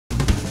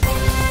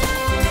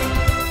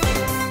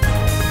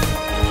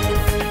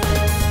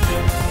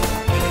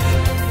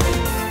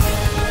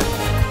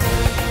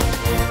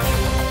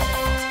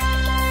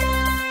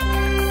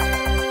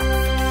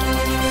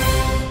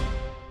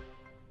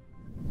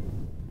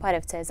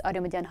Բարևձեզ,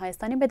 Արեւմտեան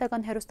Հայաստանի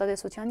պետական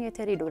հեռուստատեսության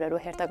եթերի լուրերու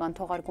հերթական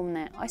թողարկումն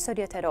է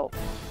այսօր եթերով։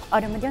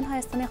 Արեւմտեան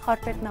Հայաստանի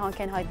Խարբերդ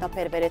նահանգէն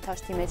հայտնաբերուեր է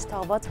դաշտի մեջ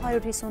թաղուած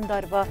 150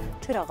 տարվա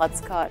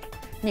ջրաղացքար։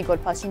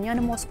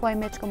 Փաշինեանը Մոսկուայի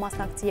մեջ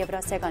կմասնակցի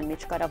Եվրասիական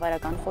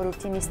միջկառավարական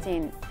խորհուրդի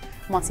նիստին։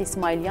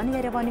 Մայիլեանը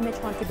Երեւանի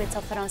մեջ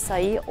հանդիպեցաւ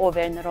Ֆրանսայի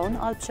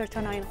Օվերն-Ռոն-Ալպ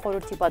շրջանային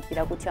խորհուրդի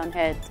պատուիրակութեան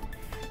հետ։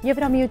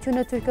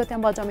 Եվրամիությունը Թիւրքիոյ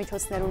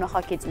պատժամիջոցներու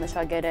նախագիծ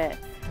մշակեր է։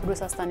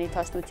 Ռուսաստանի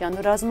դաշտության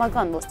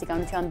ռազմական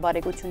ոստիկանության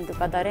բարեկություն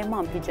կկատարե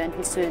մամպիջեն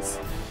հիսուս։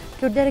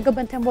 Քյուրդերը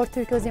կբնթեն, որ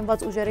Թիւրքիոյ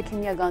զինված ուժերը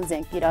քիմիական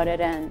զենք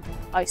կիրառեր են։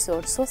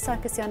 Այսօր Սօս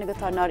Սարգսեանը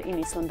կդառնար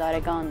 90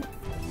 տարեկան։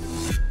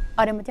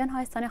 Արեւմտեան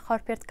Հայաստանի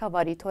Խարբերդ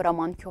քավարի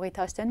թորաման քյուղի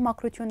դաշտեն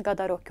մակրություն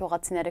կատարող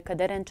քյուղացիները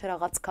կդեր են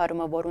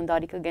ջրաղացքարը, որուն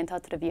տարիքը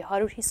կենթադրվի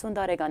 150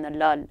 տարեկանը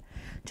լալ։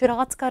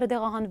 Ջրաղացքարը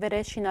տեղահանվել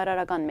է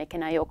շինարարական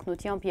մեքենայի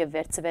օգնությամբ եւ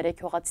վերցվել է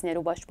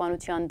քյուղացիներու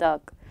պաշտպանության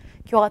տակ։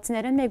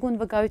 Քյուղացիներն մեգուն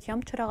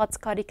վկայությամբ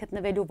ջրաղացքարի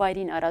գտնվելու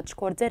վայրին առաջ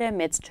գործեր է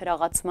մեծ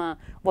ջրաղացումը,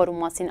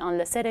 որում մասին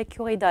անլսեր է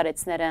քյուղի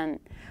դարեցներն։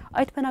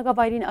 Այդ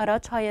բնակավայրին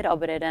առաջ հայեր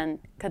ապրեր են,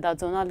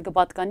 կդածոնալ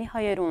կպատկանի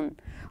հայերուն։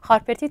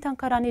 Խարբերդի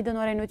թանգարանի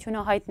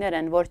դնորենությունը հայտներ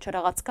են, որ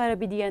ջրաղացքարը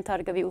պիտի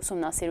ենթարկվի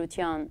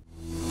ուսումնասիրության։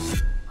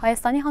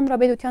 Հայաստանի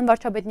Հանրապետության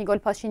վարչապետ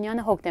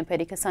Փաշինեանը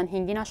հոկտեմբերի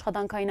 25-ին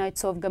աշխատանքային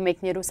այցով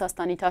կմեկնի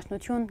Ռուսաստանի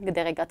Դաշնություն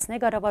կդեղեկացնե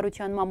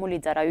կառավարության մամուլի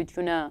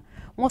ծառայությունը։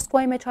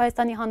 Մոսկուայի մեջ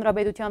Հայաստանի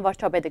Հանրապետության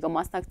վարչապետը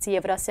կմասնակցի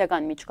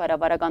Եվրասիական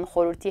միջկառավարական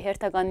խորհրդի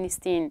հերթական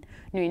նիստին։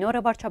 Նույն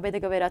օրը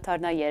վարչապետը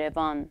կվերադառնա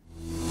Երևան։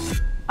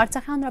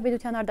 Արցախի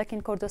Հանրապետության արտաքին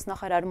գործոս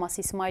նախարար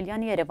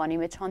Մայիլեանը Երեւանի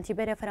մեջ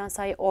հանդիպել է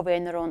Ֆրանսայի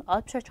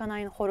Օվերն-Ռոն-Ալպ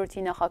շրջանային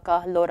խորհրդի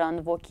նախագահ Լորան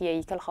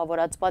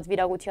գլխավորած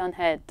պատվիրակութեան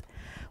հետ։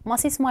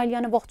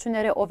 Մայիլեանը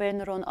ողջունել է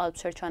Օվերն-Ռոն-Ալպ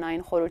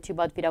շրջանային խորհրդի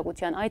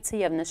պատվիրակութեան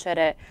այցը եւ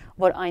նշել է,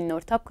 որ այն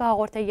նոր թափ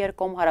կհաղորդի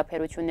երկկողմ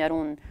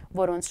հարաբերություններուն,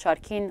 որոնց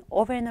շարքին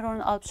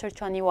Օվերն-Ռոն-Ալպ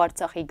շրջանի ու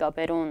Արցախի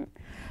կապերուն։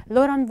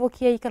 Լորան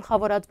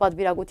գլխավորած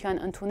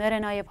պատվիրակութեան ընդունել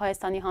է նաեւ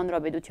Հայաստանի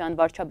Հանրապետության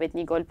վարչապետ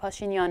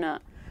Փաշինեանը։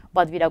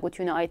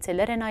 Պատվիրակությունը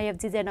այցելեր է նաև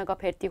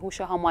Ձիձեռնագափերտի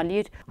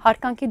հուշահամալիր,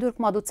 հարկանքի դուրք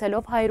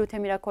մատուցելով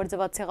 108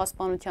 միրաքորձված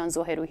ցեղասպանության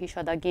զոհերու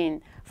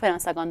հիշադակին։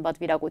 Ֆրանսական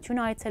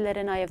պատվիրակությունը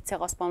այցելեր է նաև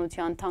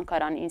ցեղասպանության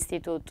թանգարան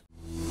ինստիտուտ։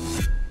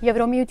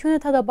 Եվրամիությունը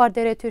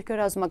թադաբարդեր է Թիւրքիոյ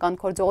ռազմական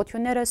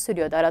գործողությունները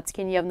Սուրիա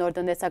տարածքին եւ նոր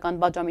տնտեսական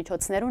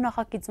պատժամիջոցներու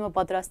նախագիծը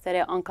պատրաստել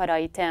է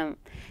Անկարայի թեմ։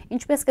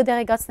 Ինչպես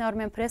կդեղեկացնի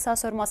Armenpress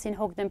այսօր մասին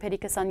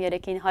հոկտեմբերի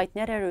 23-ին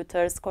հայտնել է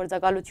Reuters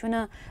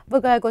գործակալությունը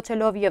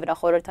վկայակոչելով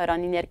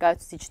Եվրախորհրդարանի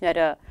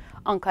ներկայացուցիչները։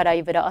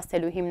 Անկարայի վրա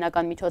ասելու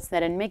հիմնական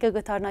միջոցներն մեկը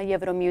գտարնա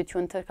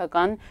Եվրամիություն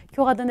թրքական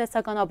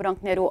քյուղատնտեսական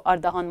ապրանքներու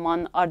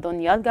արտահանման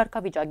արտոնյալ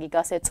ղեկավարի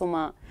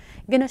գասեցումը։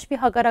 Գնշվի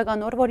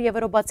հակառական օր, որ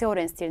եվրոպացի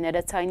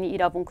օրենսդիրները ցայնի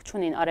իրավունք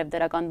չունին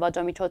արևդրական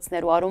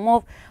պատժամիջոցներու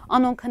առումով,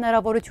 անոնք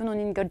հնարավորություն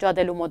ունին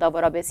գրջադելու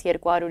մոտավորապես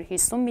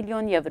 250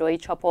 միլիոն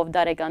եվրոյի չափով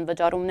դարեկան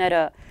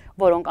վճարումները,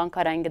 որոնք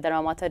Անկարային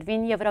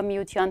կդրամատրվին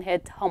Եվրամիության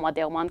հետ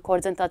համատեղման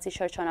գործընթացի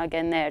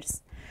շրջանագեն ներս։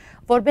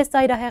 Որպես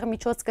ծայրահեղ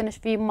միջոց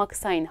կնշվի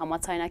մաքսային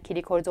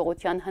համացայնակիրի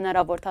գործողության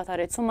հնարավոր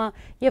դադարեցումը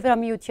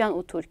Եվրամիության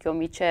ու Թուրքիո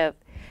միջև։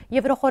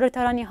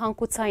 Եվրոխորհրդարանի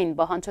հանգուցային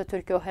պահանջը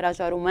Թուրքիո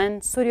հրաժարում են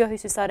Սուրիա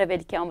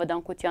հյուսիսարևելքի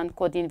անվտանգության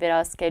կոդին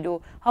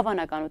վերահսկելու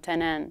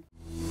հավանականութեն են։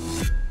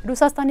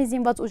 Ռուսաստանի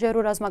զինված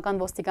ուժերու ռազմական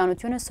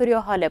ոստիկանությունը Սուրիա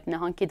Հալեբ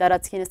նահանգի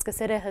տարածքին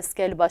սկսել է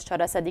հսկել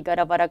Բաշար Ասադի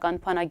կառավարական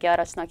բանակի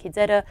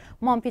առաջնակիցերը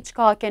Մամպիչ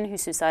քաղաքեն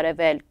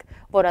հյուսիսարևելք,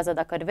 որ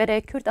ազատագրվել է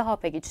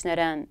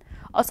քյուրդահապեկիչներն։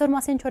 Այսօր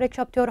մասին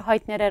չորեքշաբթի օր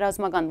հայտնել է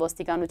ռազմական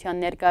ոստիկանության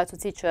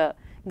ներկայացուցիչը։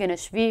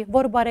 Գնշվի,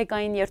 որ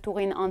բարեկային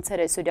երթուղին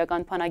անցել է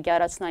սուրիական բանակի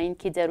առաջնային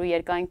քիծերու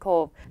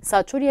երկայնքով,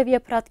 Սաչուր եւ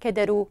Եփրատ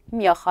քեդերու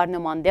միախառ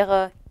նման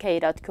դեղը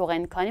Քեյրատ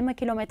քյուղեն քանի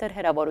կիլոմետր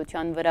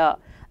հեռավորության վրա։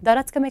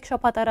 Դարածքը մեկ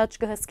շաբաթ առաջ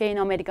կհսկեին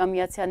Ամերիկա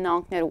Միացյալ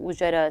Նահանգներու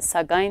ուժերը,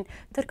 սակայն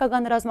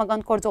թրքական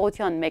ռազմական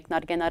գործողության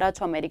մեկնարկեն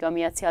առաջ Ամերիկա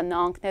Միացյալ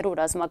Նահանգներու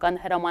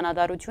ռազմական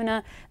հրամանատարությունը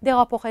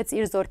դեղափոխեց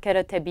իր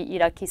զորքերը թեպի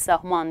Իրաքի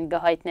սահման,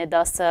 գահայտնե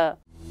դասը։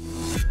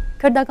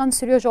 Քրդական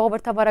Սուրիա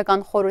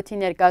ժողովրդավարական խորհրդի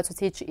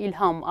ներկայացուցիչ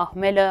Իլհամ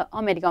Ահմելը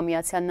Ամերիկա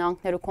Միացյալ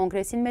Նահանգներու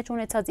կոնգրեսին մեջ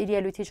ունեցած իր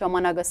ելույթի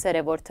ժամանակ ասել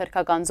է, որ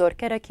թրքական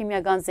զորքերը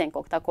քիմիական զենք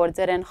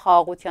օգտագործել են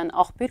խաղաղության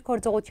աղբյուր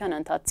գործողության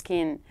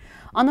ընթացքին։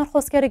 Անոր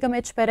խոսքերը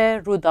կմեջբերե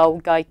Ռուդաու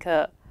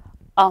գայքը։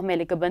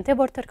 Ահմելը կբնթե,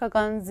 որ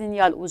թրքական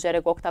զինյալ ուժերը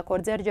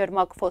կօգտագործել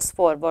ջերմակ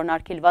ֆոսֆոր, որն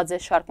արգելված է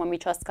շարք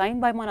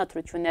միջազգային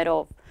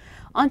պայմանավորություններով։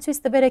 Անցույց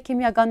տվել է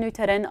քիմիական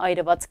նյութերեն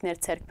այրվածքներ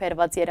ցերկ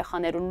բերված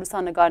երեխաներու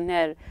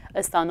լուսանկարներ։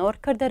 Ըստ անոր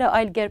քրդերը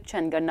այլ կերպ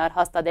չեն գնար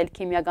հաստատել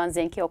քիմիական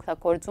զենքի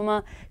օգտագործումը,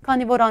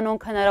 քանի որ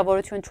անոնք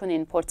հնարավորություն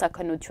չունին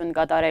փորձաքննություն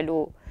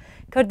կատարելու։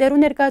 Քրդերու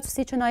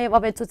ներկայացուցիչը նաև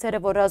ավելցուցել է,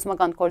 որ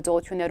ռազմական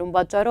գործողություններուն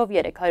պատճառով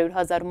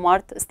 300,000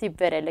 մարդ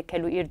ստիպվել է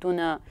լքելու իր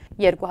տունը,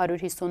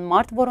 250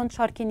 մարդ, որոնց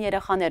շարքին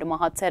երեխաներ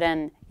մահացել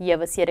են,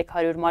 եւս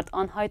 300 մարդ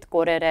անհայտ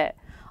կորեր է։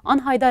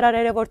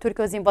 Անհայտարարել է, որ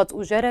Թուրքիո զինված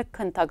ուժերը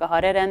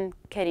քննադատել են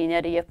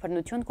քերիները եւ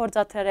բռնություն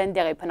գործադրել են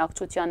դեղի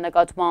բնակչության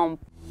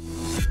նկատմամբ։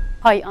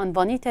 Հայ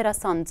անվանի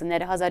տերասան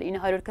ծները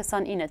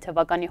 1929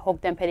 թվականի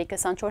հոկտեմբերի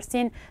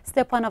 24-ին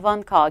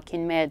Ստեփանավան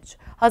քաղաքին մեջ,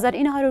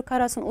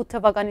 1948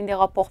 թվականին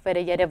տեղափոխվել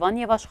է Երևան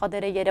եւ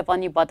աշխատել է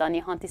Երևանի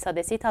Բադանի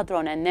հանդիսադեսի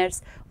թատրոնեն ներս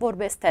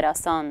որպես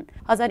տերասան,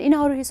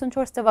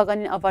 1954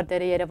 թվականին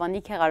ավարտել է Երևանի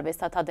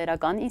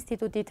Գեղարվեստաթատերական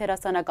ինստիտուտի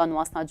տերասանական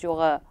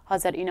մասնաճյուղը,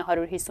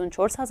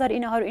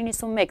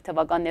 1954-1991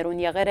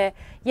 թվականներուն եղել է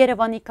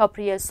Երևանի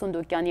Գաբրիել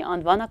Սունդուկյանի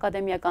անվան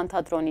ակադեմիական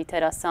թատրոնի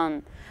տերասան,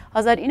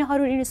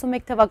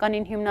 1991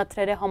 թվականին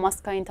հիմնադրել է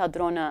համասկային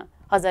թատրոնը,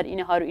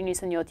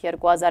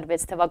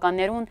 1997-2006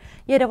 թվականներուն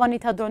Երևանի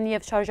թատրոնի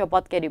եւ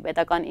շարժապատկերի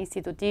պետական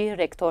ինստիտուտի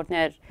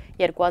ռեկտորներ,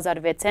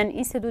 2006-ին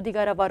ինստիտուտի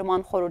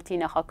ղեկավարման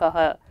խորհրդի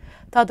նախագահը։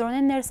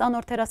 Թատրոնեն ներս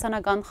անոր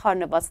տերասանական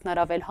խառնվածքն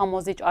առավել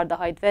համոզիչ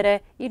արտահայտվել է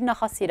իր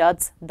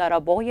նախասիրած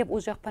դարաբող եւ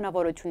ուժեղ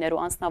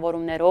բնավորություններու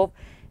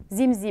անձնավորումներով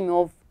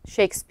Զիմզիմով,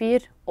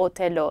 Շեքսպիր,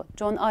 Օթելո,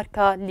 Ջոն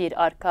Արքա, Լիր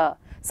Արքա։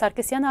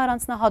 Սարգսեանը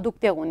առանձնահատուկ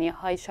տեղ ունի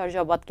հայ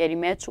շարժապատկերի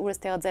մեջ, ուր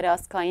ստեղծել է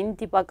ազգային,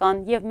 տիպական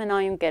եւ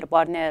մնայուն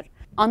կերպարներ։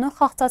 Անոր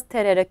խաղացած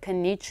թերերը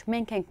քննիչ,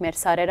 մենք ենք մեր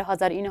սարերը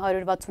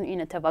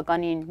 1969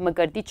 թվականին,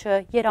 Մկրտիչը,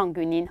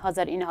 Երանգունին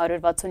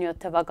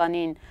 1967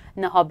 թվականին,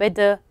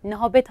 Նահաբեդը,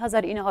 Նահաբեդ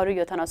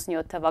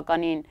 1977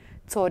 թվականին,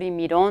 Ծորի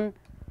Միրոն,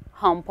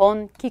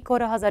 Համփոն,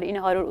 Քիքորը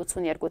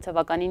 1982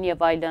 թվականին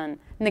եւ այլն։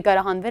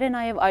 Նկարահանվել է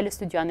նաեւ այլ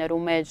ստուդիաներու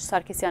մեջ,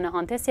 Սարգսեանը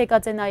հանդես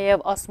եկած է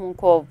նաեւ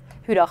ասմունքով,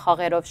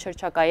 հյուրախաղերով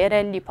շրջակայել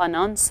է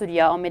Լիբանան,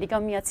 Սուրիա,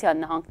 Ամերիկա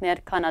Միացյալ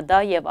Նահանգներ,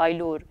 Կանադա եւ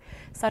այլուր։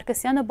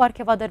 Սարգսեանը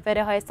բարգեւադրվել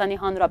է Հայաստանի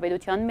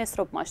Հանրապետության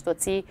Մեսրոպ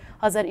Մաշտոցի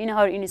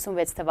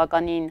 1996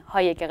 թվականին,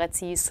 Հայ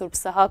եկեղեցիի Սուրբ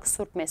Սահակ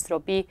Սուրբ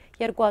Մեսրոպի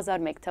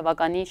 2001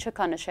 թվականի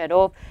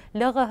շքանշերով,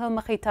 ԼՂՀ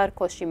Մխիթար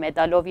Քոշի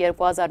մեդալով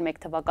 2001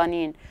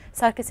 թվականին,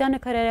 Սարգսեանը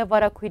գրել է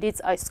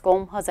Վարագույրից այս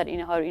կողմ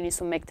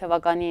 1991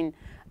 թվականին,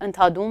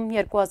 Ընդհադում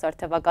 2000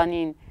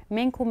 թվականին,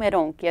 Մենք ու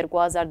մերոնք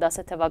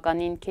 2010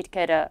 թվականին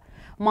քիրքերը,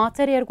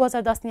 Մատեր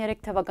 2013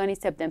 թվականի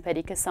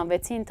սեպտեմբերի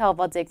 26-ին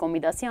թաղված է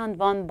Կոմիտասի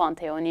անվան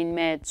Բանթեոնին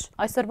մեջ։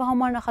 Այսօրվա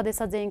համար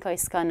նախադեսած էինք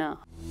այսքանը։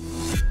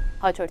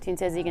 Հաջորդին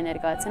ցեզի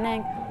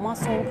կներկայացնենք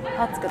մասում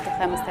հաց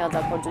կտխեմ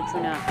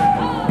ստեղծագործությունը։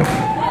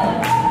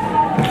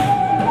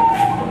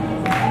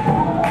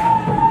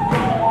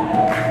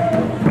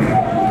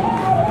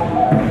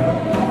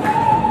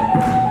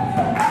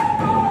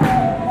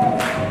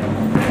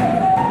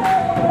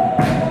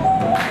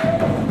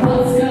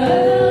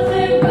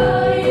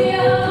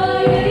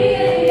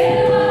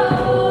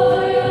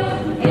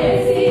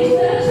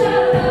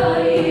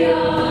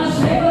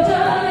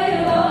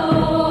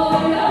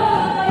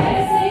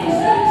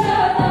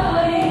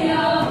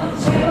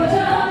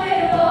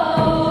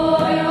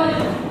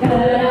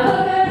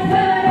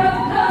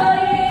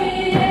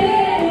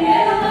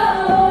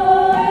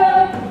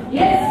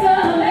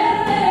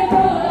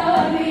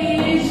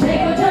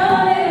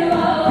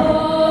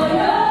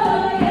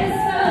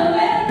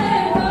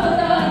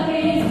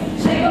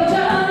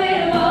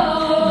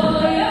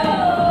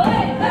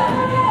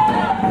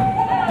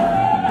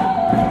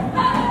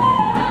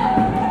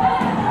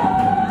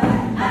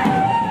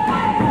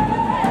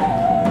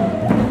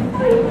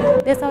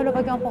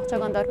 Տեսահոլովակյան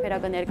փոխչական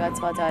դարբերակը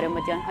ներկայացված է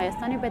Արեւմտեան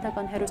Հայաստանի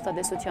պետական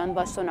հեռուստատեսության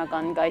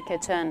պաշտոնական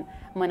կայքէջեն։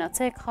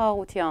 Մնացեք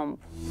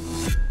խաղաղությամբ։